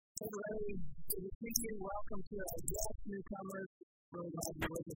Hey, thank you. Welcome to our guest newcomers. Really glad you're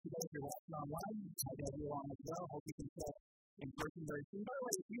with us today. If you're watching online, I got you along as well. Hope you can check in person very soon. By the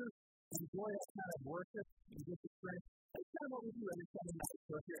way, if you enjoy that kind of worship and just experience, that's kind of what we do every Sunday night.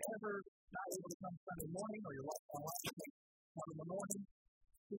 So if you're ever not able to come Sunday morning or you're watching online, come in the morning,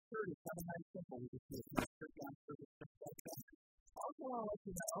 6:30, 7:30 simple. We just do a church down service. I also want to let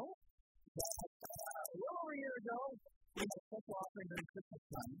you know that a little over a year ago, we had a special offering during Christmas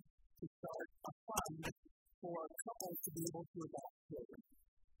time to start a fund for couples to be able to adopt children.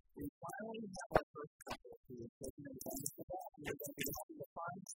 We finally have our first couple who is taking advantage of that. We're going to be helping to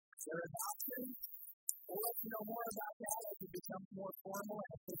fund their adoption. We'll let you know more about that as it becomes more formal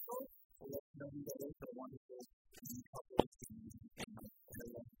and official. We'll let you know who that is. They're wonderful couples and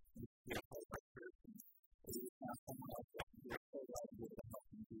we are by church and we have someone else that we're so glad to be able to help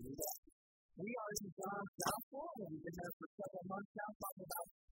them do that. We are in John's Gospel, and we've been there for several months now talking about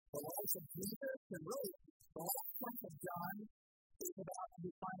the life of Jesus, and really, the last chunk of John is about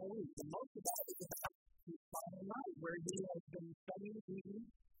his final week, and most of that is about his final night, where he has been studying the evening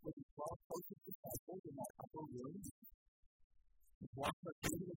with his 12 closest disciples in that upper room. He's walked up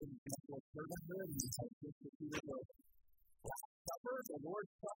to with an example of servanthood, and he's had just repeated the Last Supper, the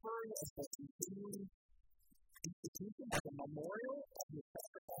Lord's Supper, as a continuing institution, as a memorial of his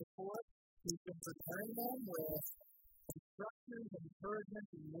sacrifice for us. He's been preparing them with instructions, encouragement,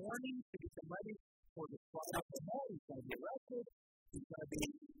 and warnings to get them ready for the trial of the Lord. He's going to be arrested. He's going to be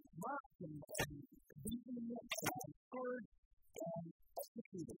mocked and beaten and scourged and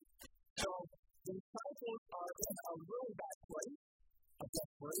executed. So the disciples are in a really bad place of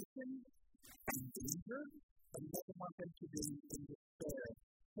desperation and danger, and he doesn't want them to be in despair.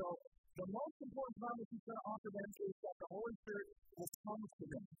 So the most important promise he's going to offer them is that the Holy Spirit will come to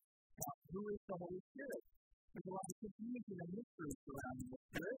them. Now, who is the Holy Spirit? There's a lot of confusion and mystery surrounding the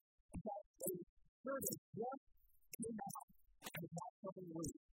Spirit. In fact, a survey just came out in the past couple of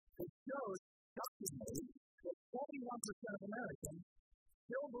weeks that shows, shockingly, that 71% of Americans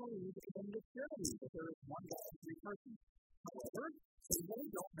still believe in the Trinity, that there is one God and three persons. However, they really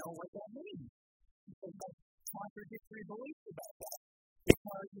don't know what that means. They have contradictory beliefs about that.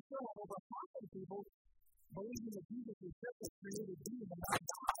 Because you still have over half of people believing that Jesus is just a created being and not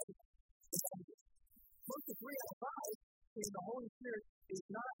God. And close to 3 out of 5 say the Holy Spirit is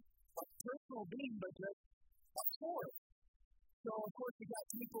not a personal being, but just a force. So, of course, you got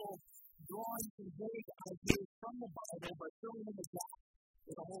people drawing some vague ideas from the Bible, but filling in the gaps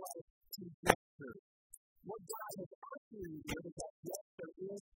with a whole lot of conjecture. What God has actually revealed is that, yes, there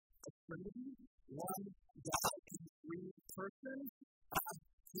is a Trinity, one God in 3 persons.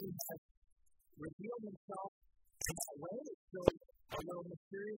 He has revealed himself in that way. It's still a little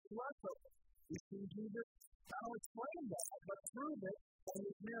mysterious to us, but we see Jesus not only explain that, but prove it by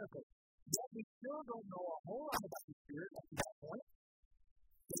his miracles. Yet we still don't know a whole lot about the Spirit up to that point.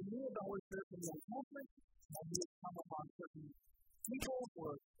 They knew of the Holy Spirit from the Old Testament, and he had come upon certain people for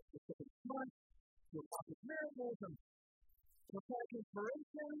specific months to accomplish miracles and prophetic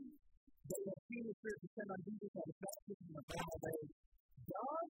inspiration. They had seen the Spirit descend on Jesus at his baptism in the Bible day.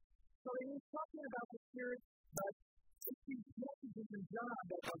 God, so he was talking about the Spirit, but it's these messages in John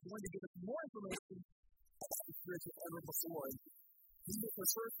that are going to give us more information about the Spirit than ever before. Jesus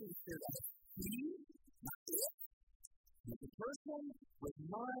refers to the Spirit as he, not it. He's a person with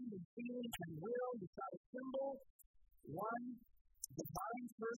mind and feeling and will. He's got a symbol, one divine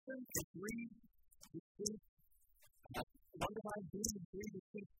person and 3 distinct, one divine being and 3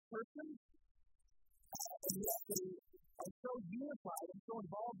 distinct persons. And yet they are so unified and so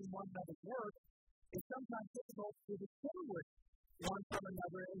involved in one another's work, it's sometimes difficult to distinguish one from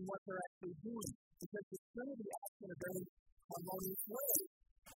another in what they're actually doing, because the Trinity acts in a very harmonious way.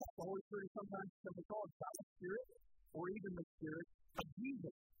 The Holy Spirit is sometimes called God's Spirit, or even the Spirit of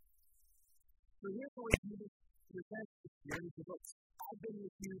Jesus. So here's the way Jesus presents the Spirit. He says, look, I've been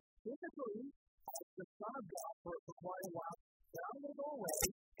with you physically as the Son of God for quite a while, but I'm going to go away,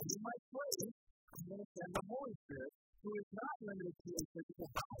 and in my place, I'm going to send the Holy Spirit, who is not limited to a physical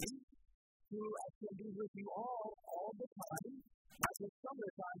body, who can be with you all the time, not just some of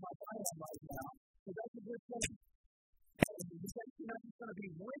the time like I am right now. So that's a good thing. And he says he's not just going to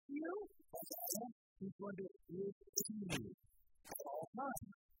be with you, he's going to live in you at all times.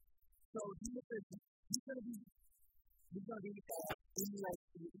 So Jesus says he's going to be in his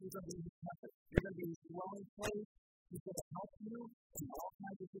presence. You're going to be in his dwelling place. He's going to help you in all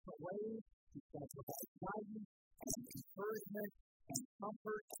kinds of different ways. He's going to provide guidance and encouragement and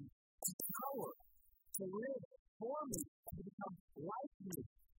comfort and power to live for me and to become like me.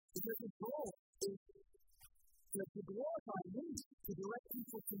 Because his goal is to glorify me, to direct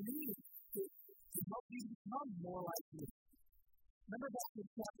people to need to help you become more like me. Remember back in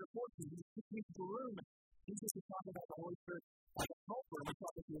chapter 14, he took me to the room, and Jesus was talking about the Holy Spirit like a helper. We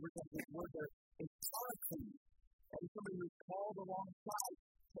thought that the original Greek word there is paraclete. That is somebody who's called alongside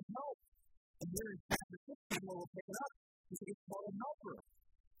to help. And here in chapter 16, where we'll pick it up, he said he's called a helper.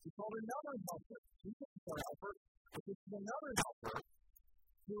 He's called another helper. Jesus is our helper, but this is another helper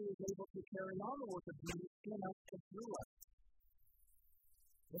who is able to carry on the work of Jesus in us and through us.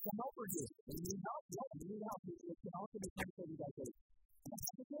 What's a helper do? When you need help, yeah, you need help. It can also be translated as an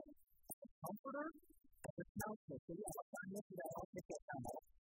advocate, a comforter, and a counselor. So yeah, what time yesterday, I'll take that time off.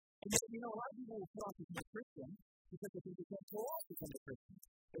 And then, a lot of people will put off become a Christian because they think they can't pull off become a Christian.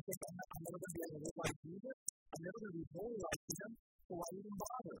 They think, I'm never going to be able to live like Jesus. I'm never going to be holy like him, so why even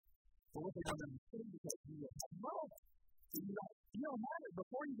bother? But what they don't understand is that you have love. You don't have it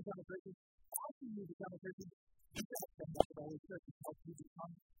before you become a Christian. After you become a Christian, you have to have the Holy Spirit to help you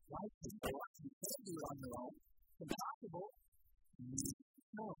become like him. So you can't do it on your own. It's impossible. You need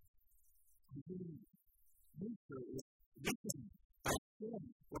help. Human nature is weakened by sin.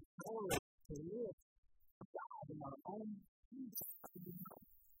 We're powerless to live for God in our own peace.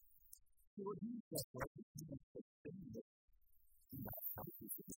 So what he says, right? He wants to save it. And that's how we do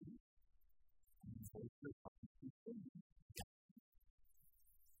it. And the Holy Spirit helps us to save it.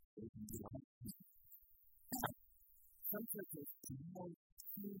 Some churches don't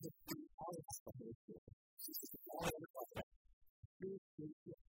see the free all of the Holy Spirit. This is all over the place.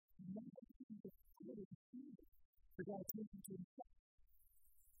 Spirit. For God to take you to himself.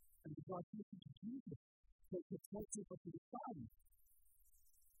 And for God to take you to Jesus. To point people to the Father.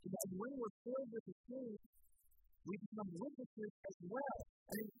 So that when we're filled with the Spirit, we become witnesses as well.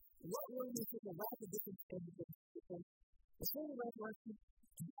 I mean, what willingness is a lot of different things before the resurrection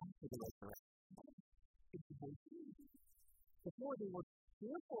and after the resurrection. It's the Holy Spirit. Before they were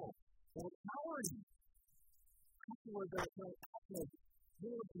fearful or cowardly. Afterward, they're active. They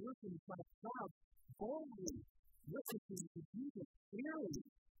were working in front of crowds, boldly witnessing to Jesus clearly,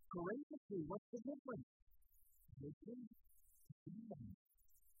 courageously. What's the difference? Listen to them.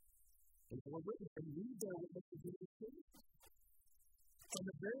 They were witness and read their witness to Jesus too. From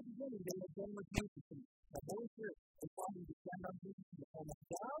the very beginning, they had been with Jesus, and the Holy Spirit was wanting to stand on Jesus in the form of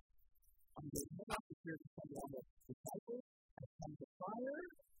God, and they had not the Spirit to send on the disciples, and come to fire.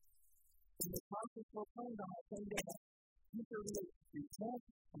 And the apostles proclaimed on that same day that Peter will repent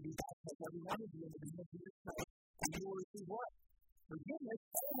and be baptized every one of you in the name of Jesus Christ, and you will receive what? Forgiveness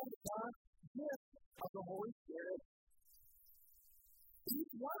and God's gift of the Holy Spirit.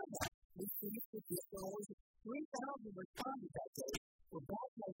 Each one of us received the gift of the Holy Spirit. 3,000 responded that day, were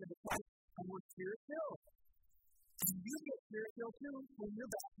baptized in the Christ, and were Spirit-filled. And you get Spirit-filled too when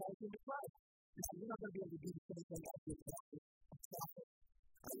you're baptized into Christ. Now, you're not going to be able to do the same thing as your pastor.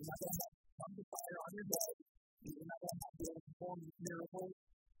 You're not going to have tongues of fire on your head. You're not going to be able to perform these miracles.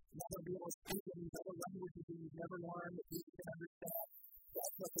 You're not going to be able to speak in these other languages that you've never learned that you can understand.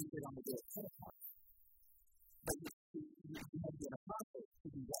 That's what they did on the day of Pentecost. But you have to be in a process to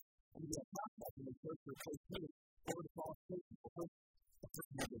do that. And to be in a process in the church or faith meeting or to fall asleep before the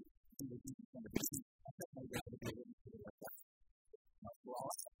person had to do what Jesus was going to do. That's not going to be able to do it like that. We're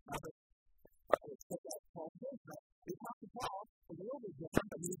all out. Paul says that the Apostle Paul was a little bit different,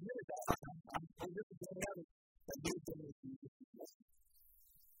 but he admitted that. I'm so different than the others that he was going to do this.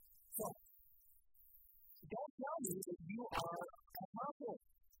 So, don't tell me that you are an apostle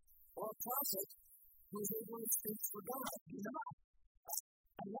or a prophet who is able to speak for God. You're not.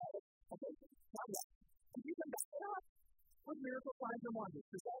 I know it. Okay, not yet. And you can back it up with miracle signs and wonders,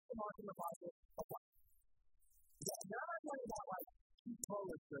 because that's the mark of the apostle of God. Yeah, now I'm talking about like two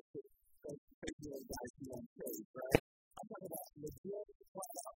polar scriptures. Those particular guys who don't faith, right? I'm talking about legit,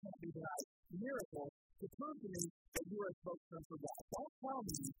 flat-out, can't be denied miracles to prove to me that you are a spokesman for God. Don't tell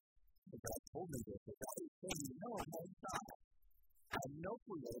me that God told me this, that God is saying, no, it's not. I have no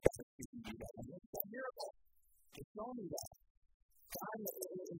clue that God is speaking to that. And it's a miracle. It's showing me that. God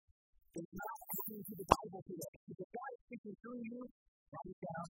is not speaking to the Bible today. If God is speaking through you, write it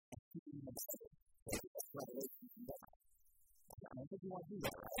down and speak in the Bible. That's revelation from God. I don't think you want to do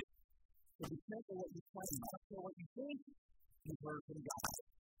that, right? So be careful what you claim, not so what you think you've heard from God.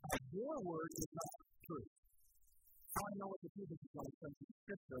 Your word is not true. How I know what the truth is when I come to the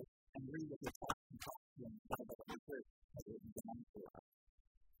scripture and read what the text and talk to them about the Holy Spirit has written down for us.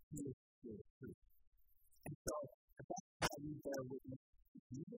 He is true. And so, if that's how you bear witness to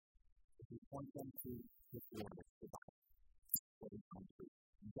Jesus, if you point them to His word, the Bible, what is true.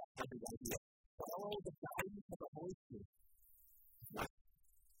 That's the big idea. Follow the guidance of the Holy Spirit. That's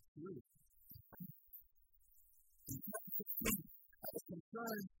true. I was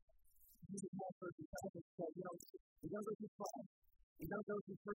concerned Jesus had for his disciples said, you're going to go through trials. You're going to go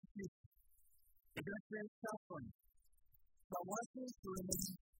through persecution. You're going to experience suffering. So I want you to remain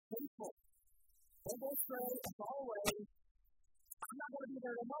faithful. Don't go astray and fall away. I'm not going to be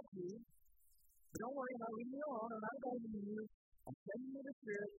there to help you. But don't worry, I'm not leaving you alone. I'm not abandoning you. I'm sending you the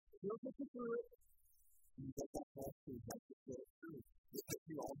Spirit. He'll get you through it. And you get that false truth. That's the Spirit truth. You'll get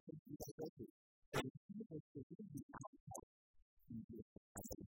through all the things you got to go through. And it's people to be out of health.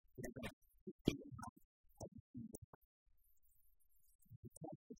 You're going to see them out of the kingdom. The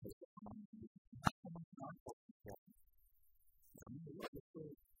test to take it on you. Not so much on what you want. I'm going to look at the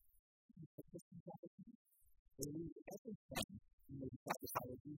Christian opportunity. They leave everything in the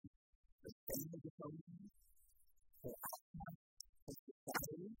psychology. The same as the solution. Their outcome. Their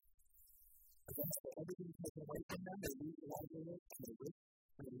society. Everything taken away from them, they lose the livelihood and they risk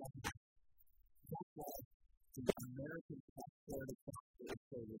their life. That's why the American prosperity gospel is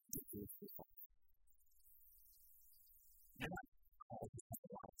so ridiculous. You're not called to have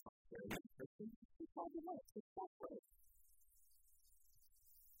a lot of prosperity in Christians. You're called to live. It's that way.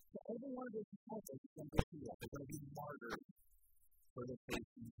 So every one of those disciples is going to go through that. They're going to be martyred for their faith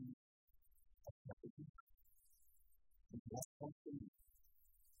in Jesus. That's what they do. And that's what they do.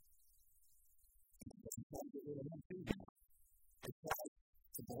 They try to get rid of him too now. They try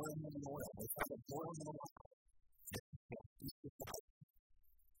to boil him in oil. They try to boil him in water. He's just like,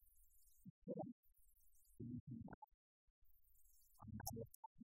 I'm not a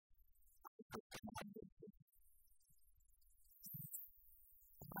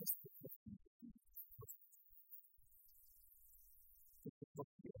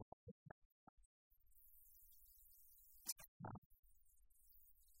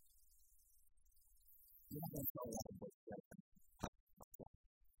you're not going to tell a lot of books right now.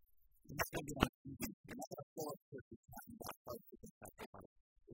 You're not going to be on TV. You're not going to pull up churches talking about folks who can talk about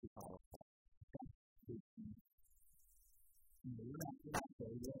what you call it. We're not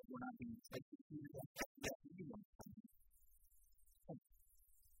there yet. We're not being executed like that yet. We don't come.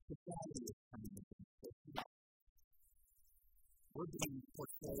 Society is coming against us. We're being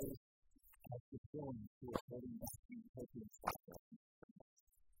portrayed as the villains who are holding back the utopian process.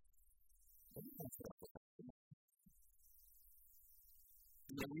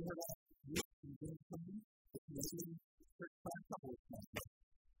 We heard that in James the Canadian church plant couple of times.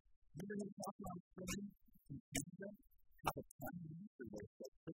 You heard him talk about Spain and Canada, how the Prime Minister was so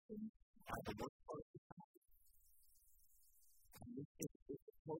Christian, how the workforce is happy. And it's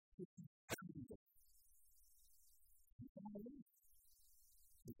a post-Christian family. It's all it is.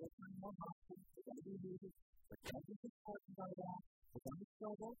 We're going to find more hospitals, we're going to do music, we're going to be supported by that, we're going to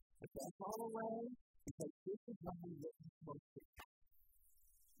struggle, we're going to fall away, because this is when we live in post-Christian.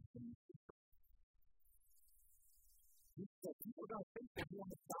 People don't think they're doing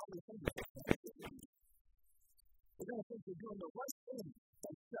the solid thing. They're going to think they're doing the right thing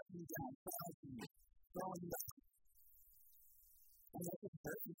by shutting you down, silencing you, throwing you out. And that's a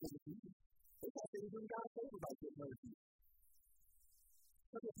comparison to the people. They thought they were doing God a favor by getting rid of you.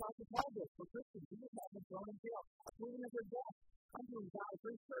 So the Apostle Paul did for Christians. He was having them thrown in jail. I'm doing it for death. I'm doing God a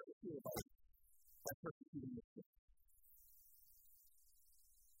great service here by persecuting this Christian.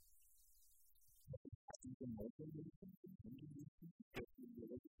 You can make them do something, and you need to get the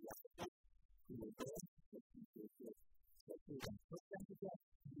religious life who will go and put them to it. So who can put them to death,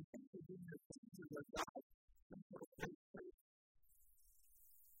 you can put them in to their God, and put them in faith.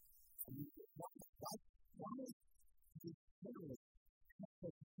 And you say, why is this terrorist not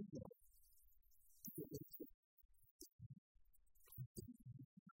supposed to do that?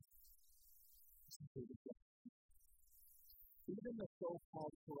 Even the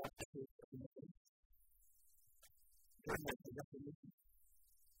so-called corrupted community, during the Reformation,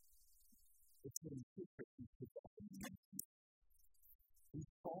 it's been secret to God.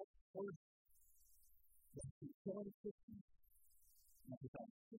 These false words that we kill the Christians, and without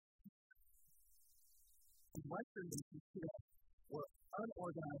Christians. In Western nations today, were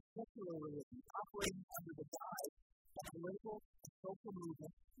unorganized secular religions operating under the guise of political and social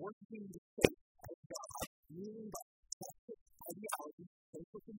movement, worshiping the state as God, ruling by sexist ideology,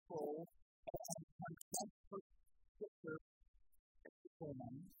 social control, and contempt for Scripture,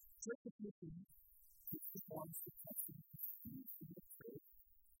 persecution, which performs the testing of the faith,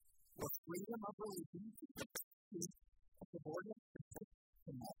 or freedom of religion, to subordinate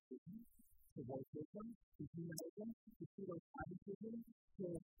to Marxism, to wokeism, to humanism, to pseudo-scientism, to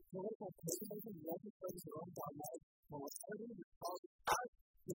political paganism, legislating their own dogmatic morality, which causes us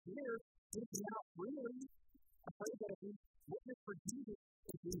to fear, thinking out really, afraid that if we witness for Jesus,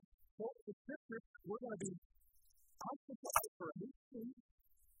 if we quote the Scripture, we're going to be ostracized for a history.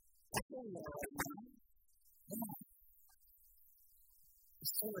 I feel well right now. Yeah.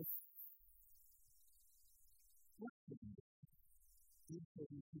 So it's what to do?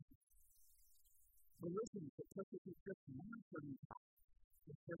 But listen, the perfect description, I'm not certain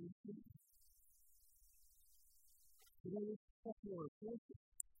it's certain things. Today, secular forces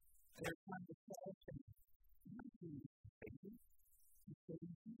that are trying to solve things. Not doing anything. It's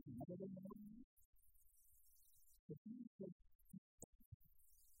certain things. Other than that, the things that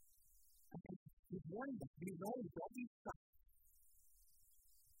he's warning them. Be ready. Don't be stuck.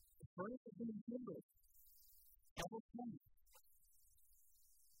 The furnace is being kindled. Trouble coming.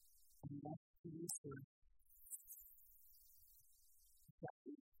 And that's the answer. That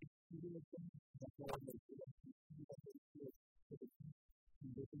is the thing that God has given us. For the peace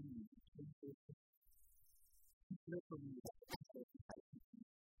and living in the truth. It's for me.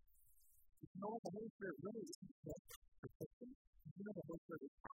 You know what the Holy Spirit really is? Protection. You know the Holy Spirit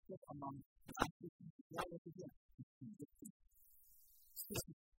is active among Christians. Well, once again, it's conviction.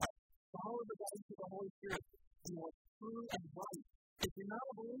 Follow the guidance of the Holy Spirit. You are true and right. If you're not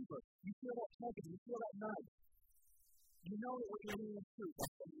a believer, you feel that tugging, you feel that nudge. You know that what you're doing is true.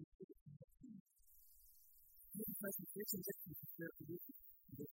 That's what you do. This is conviction to Spirit produces.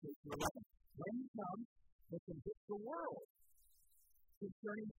 This is 11. When you come, to convict the world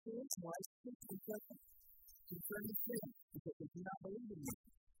concerning sins, righteousness, confession. Concerning sin, because they do not believe in you.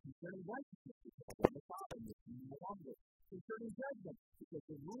 Concerning righteousness, because they the Father is no longer. Concerning judgment, because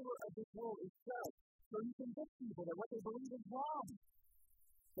the ruler of this world is judged. So you convict people that what they believe is wrong.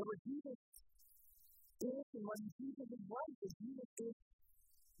 That what Jesus is and what Jesus is right, that Jesus is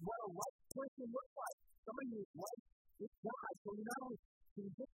what a right person looks like. Somebody who is right with God. So we not only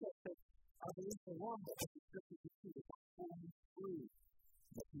convict us that our beliefs are wrong, but the scriptures is true. It's fully true.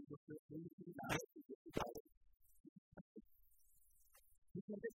 That people should believe in God. You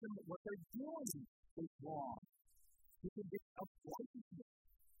convict them that what they're doing is wrong. You convict of righteousness.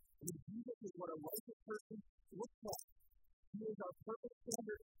 And Jesus is what a righteous person looks like. He is our perfect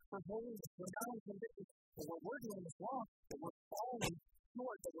standard for holiness. We're not only convicted that what we're doing is wrong, that we're falling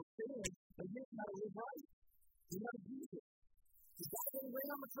short, that we're failing, and yet how to live right. We know Jesus. He's got to lay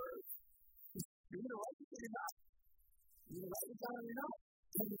on the curve. You're either righteous or you're not. You're either right with God or you're not.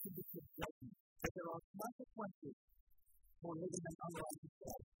 And you can just judgment. That there are consequences for living an unrighteous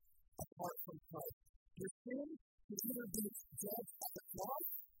life apart from Christ. Your sin can either be judged at the cross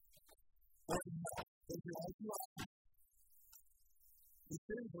or not. If you're like you are. Your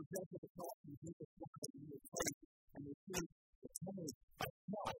sins were judged at the cross and Jesus died in your place. And your sin was made by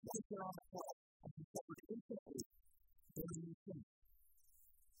God right there on the cross. And He suffered infinitely for your sin.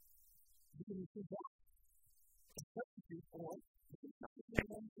 You can receive that. And substitute for you can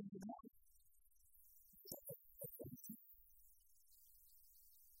substitute one thing to another.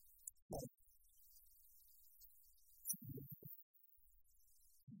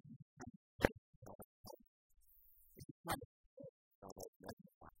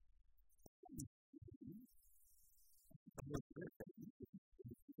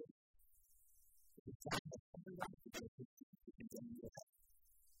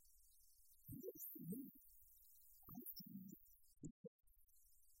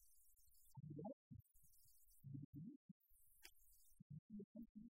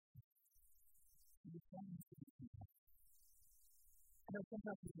 I know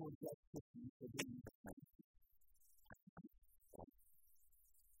sometimes people would judge Christians for being judgmental.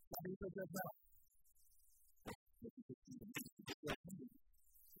 Why do you feel judgmental?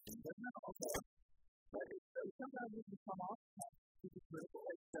 Judgmental, okay. But sometimes we can come off as critical,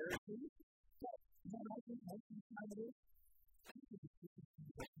 like Pharisees. But you know, I think most of the time it is.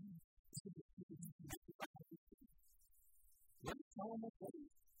 We're just telling them what it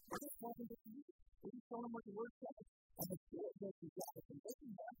is. We're just talking to you. We're just telling them what the Word says. And the Spirit does the job of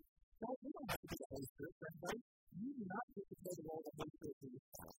convicting them. Guys, we don't have to be the Holy Spirit, right? You do not get to play the role of the Holy Spirit for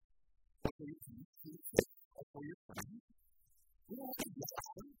yourself, or for your team, or for your friends. We don't have to get at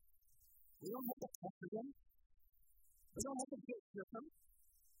them. We don't have to pester them. We don't have to get with them.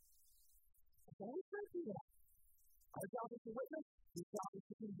 The Holy Spirit do that. Our job is to witness. His job is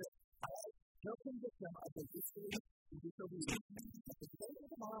to convict. He'll convict them of their history and disobedience. At the day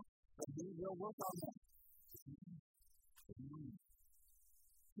of tomorrow, and He will work on them.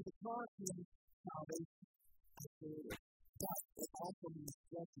 To the cross means salvation. But it also means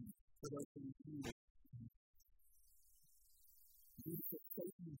blessing for those who receive it. Jesus said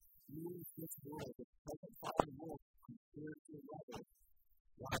Satan rules this world, the present power of the world, on spiritual level.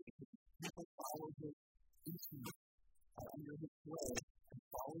 Why? Because people follow His instrument under His sway and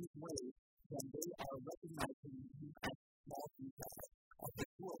follow His ways, then they are recognizing Him as small God, as the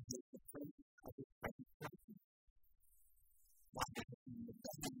source of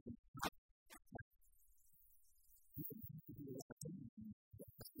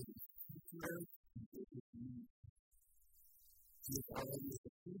already a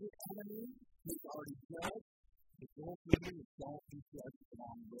defeated enemy. He's already judged. The goal for you is don't be judged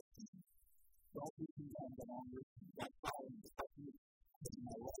along with him. Don't be condemned along with him. Don't follow him because he is in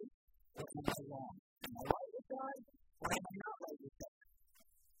my right or am I wrong? Am I right with God or am I not right with God?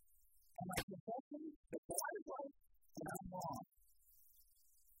 Am I confessing that God is right and I'm wrong?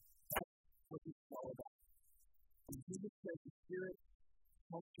 That's what this is all about. And Jesus says the Spirit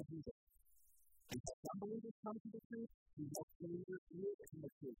helps to do this. He helps unbelievers come to the truth. He helps believers live in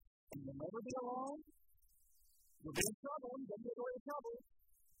the truth. And you'll never be alone. You'll be in trouble. You don't get away with trouble.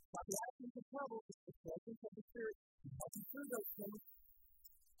 Not the absence of trouble. It's the presence of the Spirit. He helps you through those things.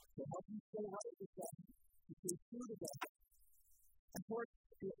 To help you stay right with God. To stay true to God. And of course,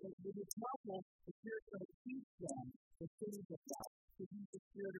 with this gospel, the Spirit's going to teach them the things of God. To use the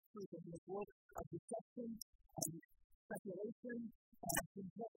Spirit of truth in this world of deception and speculation and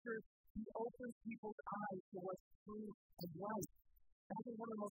conjecture. He opens people's eyes to what's true and right. I think one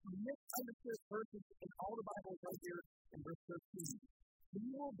of the most misunderstood verses in all the Bible is right here in verse 13. He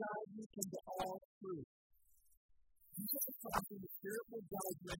will guide you into all truth. Jesus is talking, the Spirit will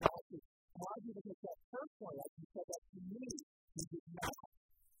guide you into all truth. A lot of people take that personally, like he said that to me. He did not.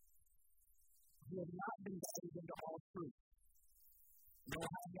 He has not been guided into all truth. You know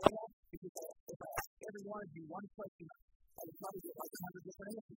how I know that? Because if I ask every one of you one question, I would probably get like 100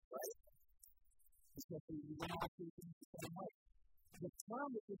 different answers, right? Because we went off to things the same way. The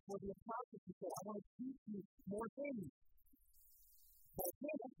promise is for the apostles to say, I want to teach you more things. But I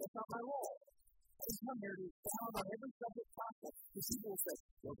can't, that's not my role. I just come here to expound on every subject possible. Because people will say,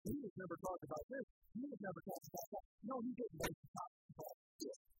 well, Jesus never talked about this. Jesus never talked about that. No, he didn't make the talk about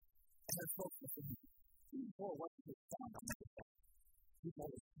this. And they're supposed to say, people want to expound on this. People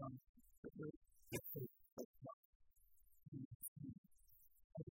always come to this.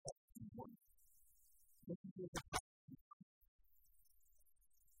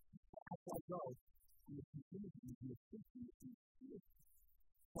 As I go, and the continue to be a Christian in spirit.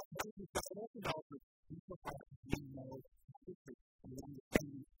 But those who have open altars, people have to be more secret and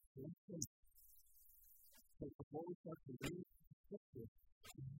understanding their faith. So before we start to read the scripture,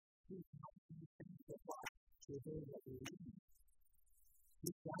 we have to understand the thought to obey what we're reading.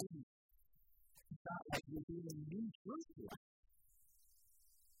 This guidance is not like revealing new truth to us.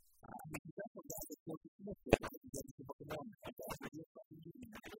 That's what God is going to do. That's what God is going to do. That's what God is going to do.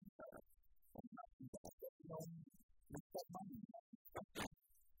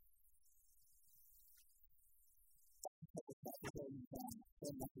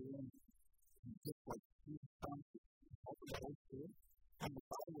 Just like Jesus comes to open the Holy Spirit, and the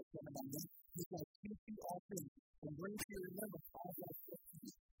Father will come on them, He's going to teach you all things and bring to your remembrance all that stuff.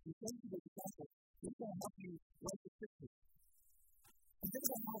 He sends you the disciple. He's going to help you write the scriptures. And think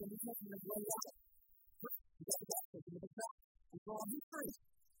about how the New Testament is laid out. You got the gospel, you got the cross, and so on His grace.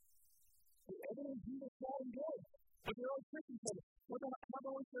 Everything Jesus said and did. If you're always Christian, what the how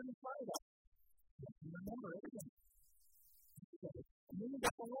the Holy Spirit inspired us? You remember everything. And then you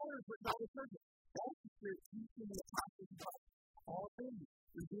got the letters written by the churches. That's the Spirit teaching the apostles about all things.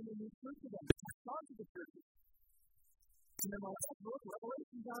 Revealing new truth to them. It's not to the churches. And then the last book,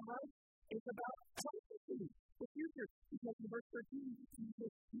 Revelation, John writes, it's about prophecy, the future. Because in verse 13,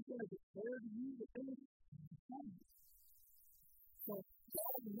 He's going to declare to you the things to come. So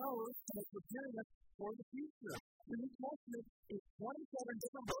God knows and is preparing us for the future. The New Testament is 27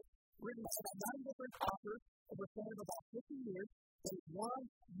 different books written by about 9 different authors over a span of about 50 years. That is one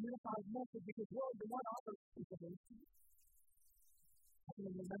unified message because the one author is the Holy Spirit. I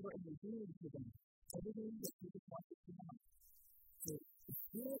can remember and reveal to them everything that Jesus wants us to know. So the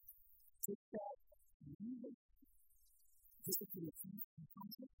Spirit takes that music, this is the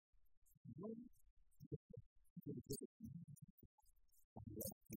concept, and then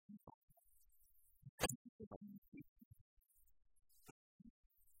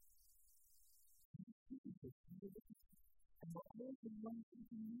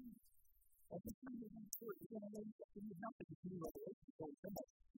every time you want to you're going to learn something you have to continue revelation so it's going to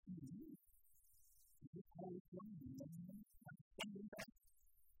be this Holy Spirit and then understanding that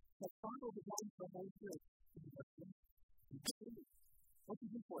the Father belongs to the Holy Spirit. What do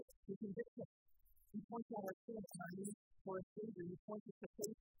you do for it? He convicts us. He points out our sin and our need for a Savior. He points us to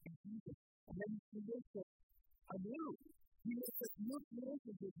faith in Jesus. And then He makes us anew. He makes us new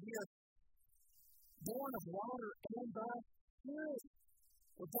creations as we are born of water and by Spirit.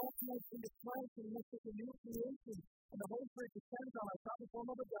 We're baptized into Christ and makes us a new creation. And the Holy Spirit descends on us, not in the form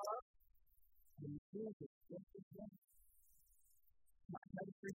of a dove, and He fills us just as well.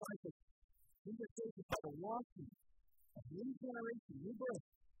 Matthew 3:5 says, "We are saved by the washing of new generation, new birth,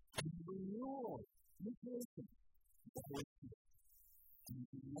 and renewal, new creation of the Holy Spirit."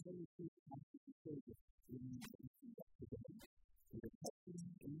 never receive the conscious Savior. You need to receive that today. You're texting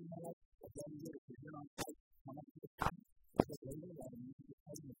me, email, or getting rid of your on site. Come up to the top. Or the later, that I'm using the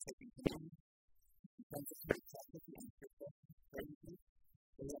time of taking communion. You can just make that with the answer question. Pray with me.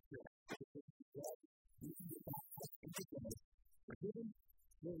 Stay up here. You can get baptized into the Lord. Forgiven,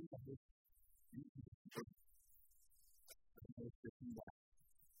 really, that is, you can be forgiven.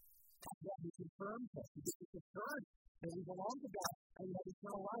 That we confirm that we get to confirm that we belong to God and that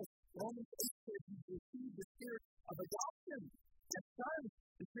eternal life. Romans 8 says we receive the spirit of adoption as sons.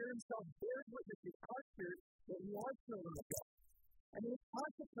 The Spirit Himself bears witness with our spirit that we are children of God. And it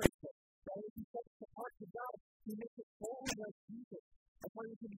consecrates us. That if He sets us apart to God, He makes us holy like Jesus. That's why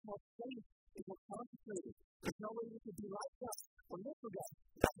we can be called saints if we're consecrated. There's no way we could be like God or live for God.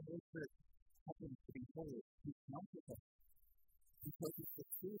 That's the Holy Spirit happens to be holy. He's consecrated. Because it's the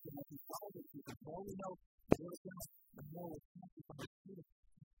truth, and as we follow the truth, the more we know the Word of God, the more we're conscious of the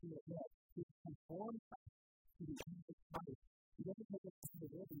truth of God. He conforms us to the image of Christ. He doesn't take us to the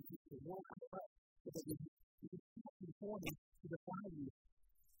world, He takes the world out of us, so that we can conform to the values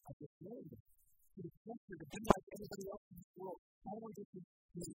of this world, to the culture, to be like everybody else in this world. All of this is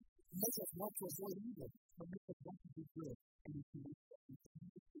to make us want to avoid evil, but make us want to do good, and we can be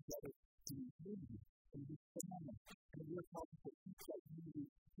together in unity, and be family. And we're talking about people like unity,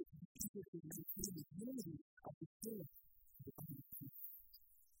 to maintain the unity of the Spirit.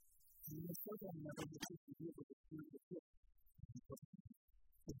 And we must further remember that we can deal with the Spirit of the Church.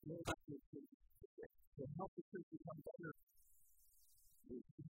 To build up the Church, to help the Church become better. The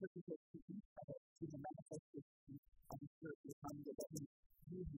Church is to be better, to the manifestation of the Church, to come to the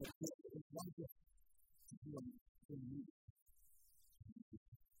unity of the Church. It's one gift to do in unity.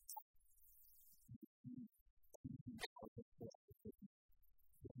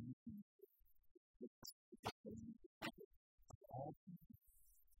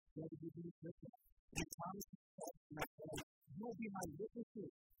 You will be my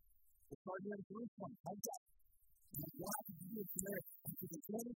witnesses. The Cardinal of Jerusalem, like that. And God is here today. And to the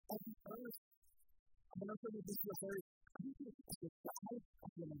limit of the earth. I'm going to say this is a very excited. I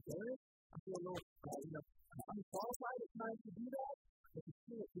feel embarrassed. I feel a little, unqualified at times to do that. But the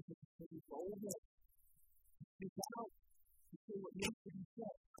Spirit is a boldness. Speak out. To say what needs to be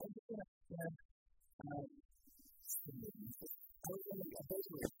said. I'm just going to stand. I was going to be a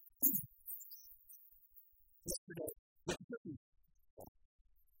bakery yesterday with cookies.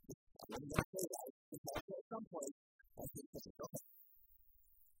 I'm going to say that because at some point, I think that's a problem.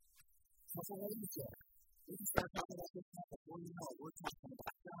 So what do you say? We can start talking about this now before you know it. We're talking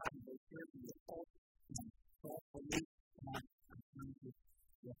about God and the Spirit and the Holy and God for me. And I'm trying to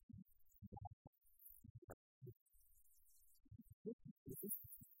get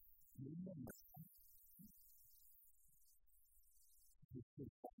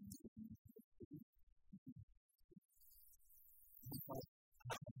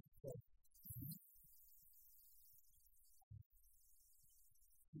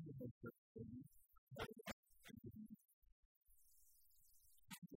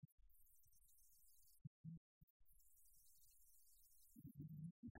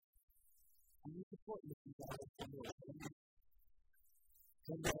support you from God and the Lord.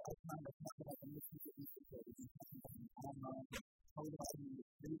 And I kind of talk about the mission that we should go to be talking about the online, how about the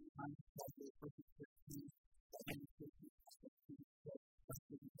three times that we're working for teams, that many churches have to do, that that's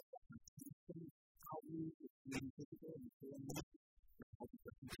what we have to do. How we is being physical and so on. How we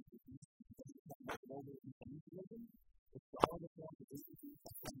are going to do global evangelism. It's all the forms of agencies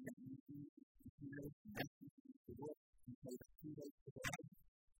that come in and use materials and messages to work and play 2 days today.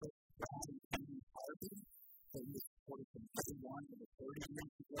 God and Kennedy Harvey, that he was supported from 31 to 30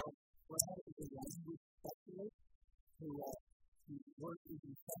 years ago. Brad is a language specialist who works in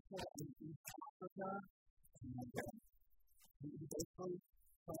Central and East Africa, and he basically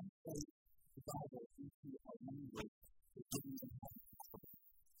translates the Bible into our language to give you some kind of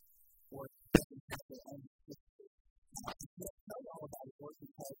or doesn't have their own history. I can't tell you all about his work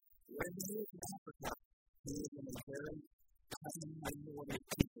because when he was in Africa, he was in a very tiny minority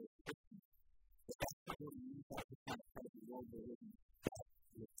people. But that's not what we use out the kind of part of the world we're living in.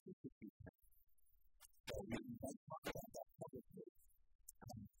 We're persecuted. So we don't talk about that publicly.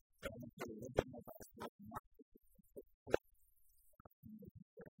 But I'm going to tell you a little bit more about his work.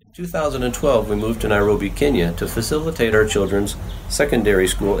 In 2012, we moved to Nairobi, Kenya to facilitate our children's secondary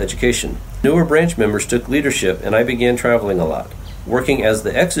school education. Newer branch members took leadership and I began traveling a lot, working as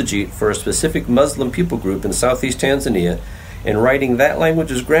the exegete for a specific Muslim people group in southeast Tanzania and writing that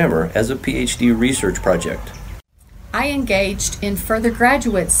language's grammar as a PhD research project. I engaged in further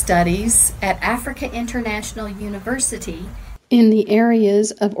graduate studies at Africa International University in the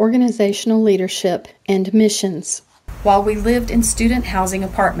areas of organizational leadership and missions. While we lived in student housing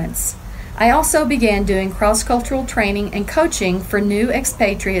apartments, I also began doing cross-cultural training and coaching for new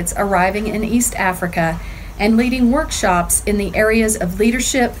expatriates arriving in East Africa and leading workshops in the areas of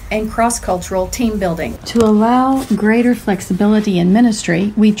leadership and cross-cultural team building. To allow greater flexibility in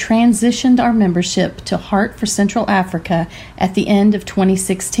ministry, we transitioned our membership to Heart for Central Africa at the end of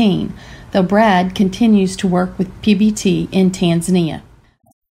 2016, though Brad continues to work with PBT in Tanzania.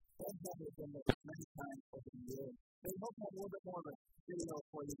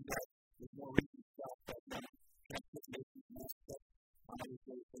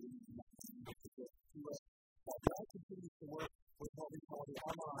 Brad continues to work with what we call the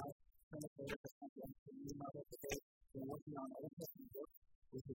MRI Translator Conference. You know that they're working on Old Testament books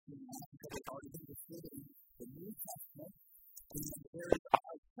with the team now because they've already been distributing the New Testament. And there is a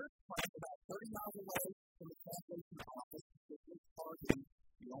church plant about 30 miles away from the translation office, which is targeting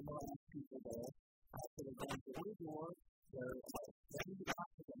the Omaha people there. So they're going door to door. They're ready to talk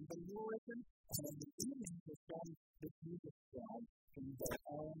to anybody new Christian, and in the evening, they're showing this music film in their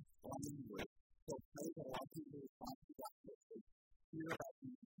own language. So pray that a lot of people respond to that message, hear about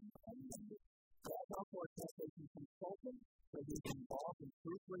Jesus in their own language. Brad's also a translation consultant, so he's involved in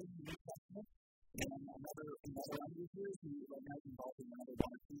proofreading the New Testament and another languages. He right now is involved in another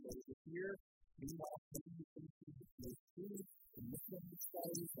one or two days this year. Meanwhile, taking the ministry to PhD in mission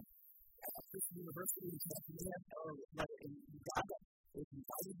studies and at this university in Tanzania, in Uganda, is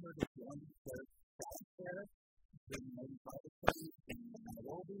inviting her to join their staff there. She's been in Bible studies in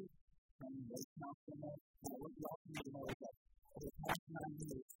Nairobi. And they count them up. What you also need to know is that over the past 9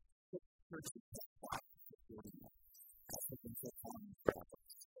 years, 6 persons have died before the year. That's what they said on the travel.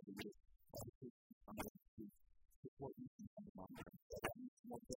 Every year, I'm going to support you from the moment. So that means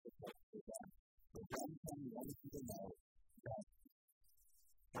more difficult for them. But one thing we want you to know that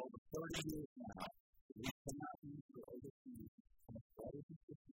for over 30 years now, we cannot use your overseas and the brothers and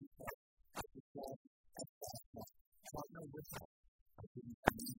sisters who fight as the flag at that point. Partner with us. I didn't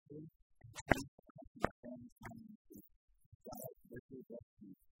communicate.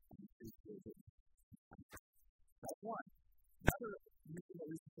 That's one. Another mission that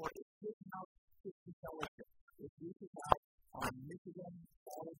we support is Kids House Christian Fellowship. It reaches out on Michigan,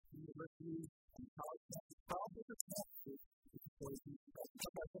 College, University, and college campuses, 12 different campuses to support youth.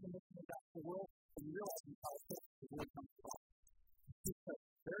 Sometimes some of them back to the world, and you realize in college campuses the world comes to us.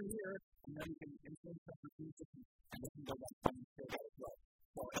 They're here, and then you can influence them for Jesus, and they can go back and share that as well.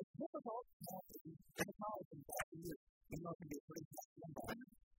 So it's difficult to have to be in college and back to you. You know, it can be a pretty tough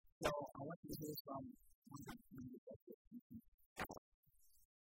environment. So I want you to hear from one of the community executives.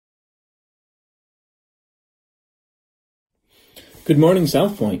 Good morning,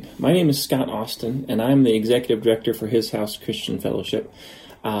 South Point. My name is Scott Austin, and I'm the Executive Director for His House Christian Fellowship.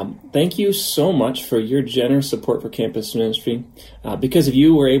 Thank you so much for your generous support for campus ministry. Because of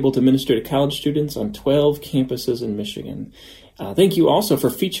you, we're able to minister to college students on 12 campuses in Michigan. Thank you also for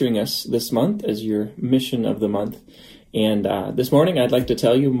featuring us this month as your Mission of the Month. And this morning, I'd like to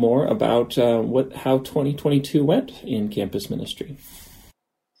tell you more about how 2022 went in campus ministry.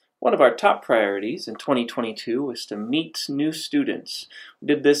 One of our top priorities in 2022 was to meet new students. We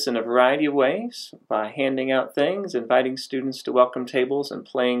did this in a variety of ways, by handing out things, inviting students to welcome tables, and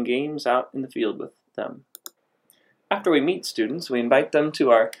playing games out in the field with them. After we meet students, we invite them to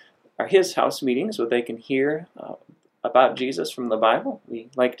our His House meetings where they can hear about Jesus from the Bible.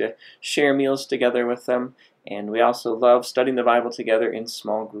 We like to share meals together with them, and we also love studying the Bible together in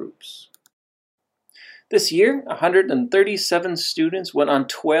small groups. This year, 137 students went on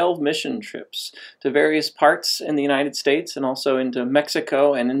 12 mission trips to various parts in the United States and also into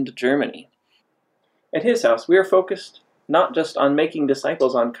Mexico and into Germany. At His House, we are focused not just on making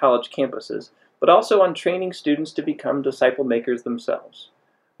disciples on college campuses, but also on training students to become disciple makers themselves.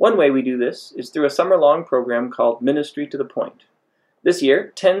 One way we do this is through a summer-long program called Ministry to the Point. This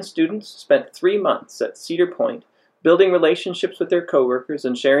year, 10 students spent 3 months at Cedar Point, building relationships with their coworkers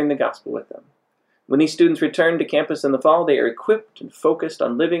and sharing the gospel with them. When these students return to campus in the fall, they are equipped and focused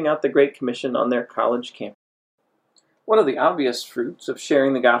on living out the Great Commission on their college campus. One of the obvious fruits of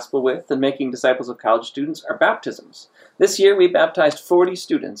sharing the gospel with and making disciples of college students are baptisms. This year, we baptized 40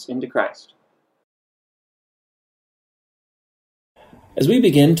 students into Christ. As we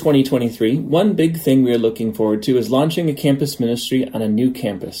begin 2023, one big thing we are looking forward to is launching a campus ministry on a new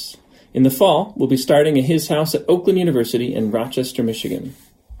campus. In the fall, we'll be starting a His House at Oakland University in Rochester, Michigan.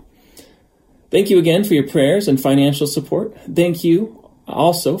 Thank you again for your prayers and financial support. Thank you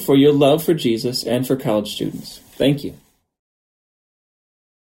also for your love for Jesus and for college students. Thank you.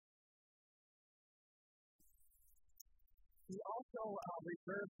 We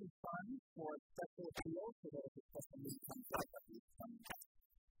reserve some funds for a special appeal so that if a special need comes up, that we can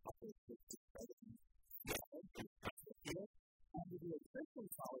appeal. And we do a Christian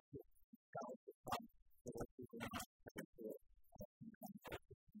scholarship fund for those who are not particular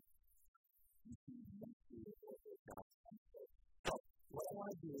So, what I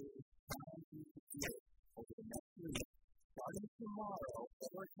want to do is challenge you to do over the next week, starting tomorrow,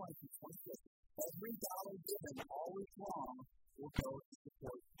 February 26th, every dollar given all week long will go to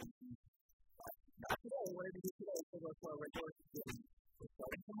support students. Not today, whatever you do today, so go to our regular giving. So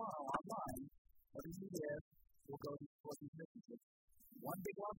starting tomorrow online, whatever you give will go to support these missions. One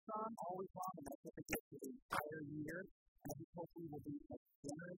big lump sum all week long, and that's what they get for the entire year. And I just hope we will be as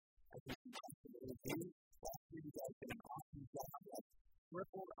generous as we can possibly be. Last year, you guys did an awesome job. Like,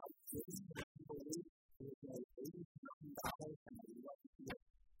 tripled our giving that we believe. It was like $80 million, and I would love to see it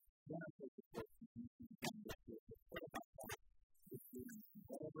generously support students and what about that this year.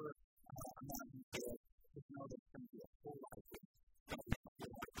 Whatever amount you give, just know that it's going to be a full life.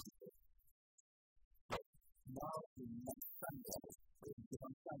 Tomorrow is next Sunday. We're going to give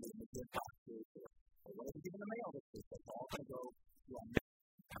on Sunday in the good boxes or whatever you give in the mail this week. That's all going to go to our next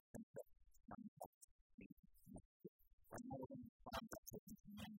Sunday. Right now, we're going to find that taking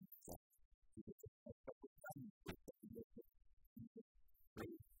some money. So, we get to a couple of times this week that we get to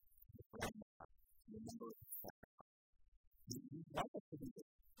remember that we want us to do this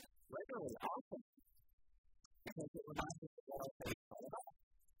regularly, often, because it reminds us of what our faith is all about.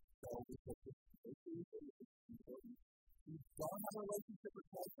 So, we put this issue that is important. If you don't have a relationship with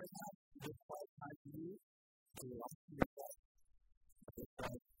Christ right now, this is quite time to use for your life to yourself.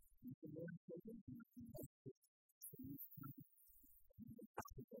 Because you can learn children, and you can learn to use them.